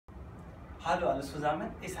Hallo alle zusammen,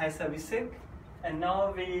 ich heiße Abhishek and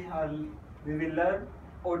now we will learn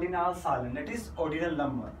Ordinalzahlen, that is ordinal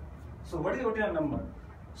number. So what is ordinal number?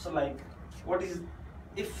 So like what is,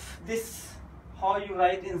 if this, how you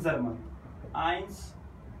write in German? Eins,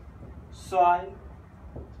 zwei,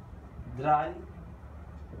 drei,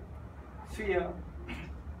 vier,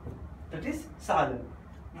 that is Zahlen.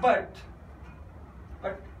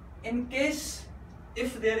 But in case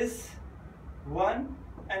if there is one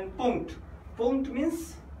and Punkt. Punkt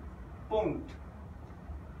means Punkt.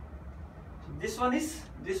 This one is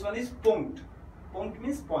Punkt. Punkt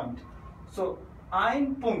means point. So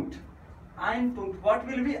ein Punkt. Ein Punkt. What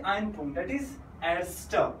will be ein Punkt? That is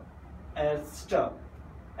Erste. Erste.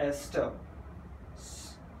 Erste.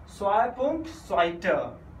 Zwei Punkt.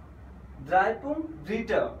 Zweite. Drei Punkt.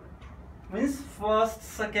 Dritte. Means first,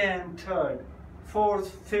 second, third,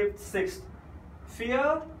 fourth, fifth, sixth.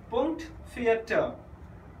 Vier Punkt. Vierte.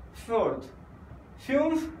 Fourth.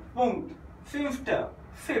 Fünf Punkt. Fünfte.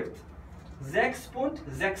 Fifth. Sechs Punkt.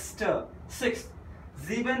 Sechste. Sixth.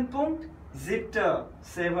 Sieben Punkt. Siebte.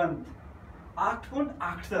 Seventh. Acht Punkt.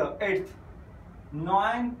 Achte. Eighth.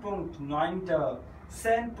 Neun Punkt. Neunte.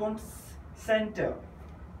 Zehn Punkt. Zehnte.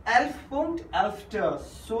 Elf Punkt. Elfte.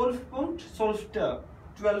 Zwölf Punkt. Zwölfte.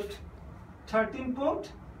 Twelfth. 13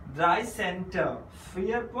 Punkt. Dreizehnte.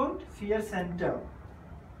 4 Punkt. Vierzehnte.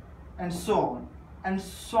 And so on. And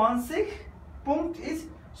 20 Punkt is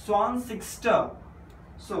 20ste.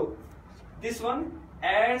 So this one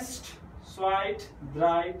Erst, Zweit,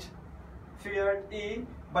 Dritte, Vierte,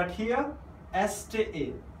 but here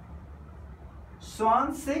Erste.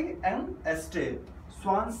 20 and Erste.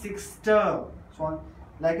 20ste.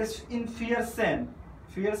 Like in Viersen.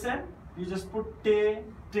 Viersen, you just put te.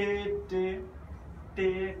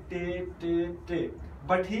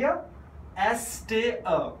 But here Erste.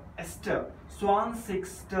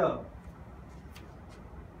 20ste.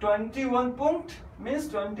 21 Punkt means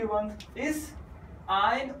 21 is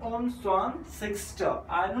 21. 21.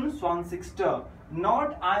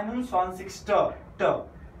 Not 21.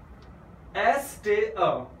 Erste.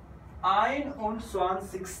 21.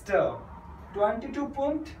 22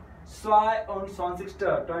 Punkt.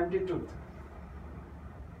 22. 22.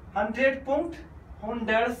 100 Punkt.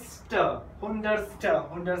 Hundertste.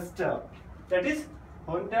 That is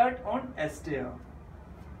 100 und Erste.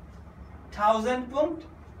 1000 Punkt.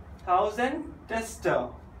 Tausendste.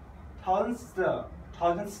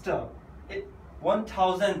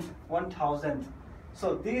 1000.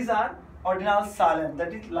 So these are Ordinalzahlen,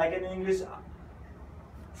 that is like in English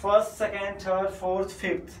first, second, third, fourth,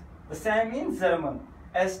 fifth. The same in German.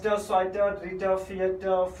 Erste, Zweite, Dritte,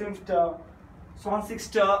 Vierte, Fünfte, 20.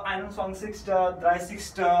 21. 30.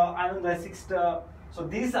 31. So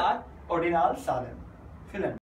these are Ordinalzahlen. Vielen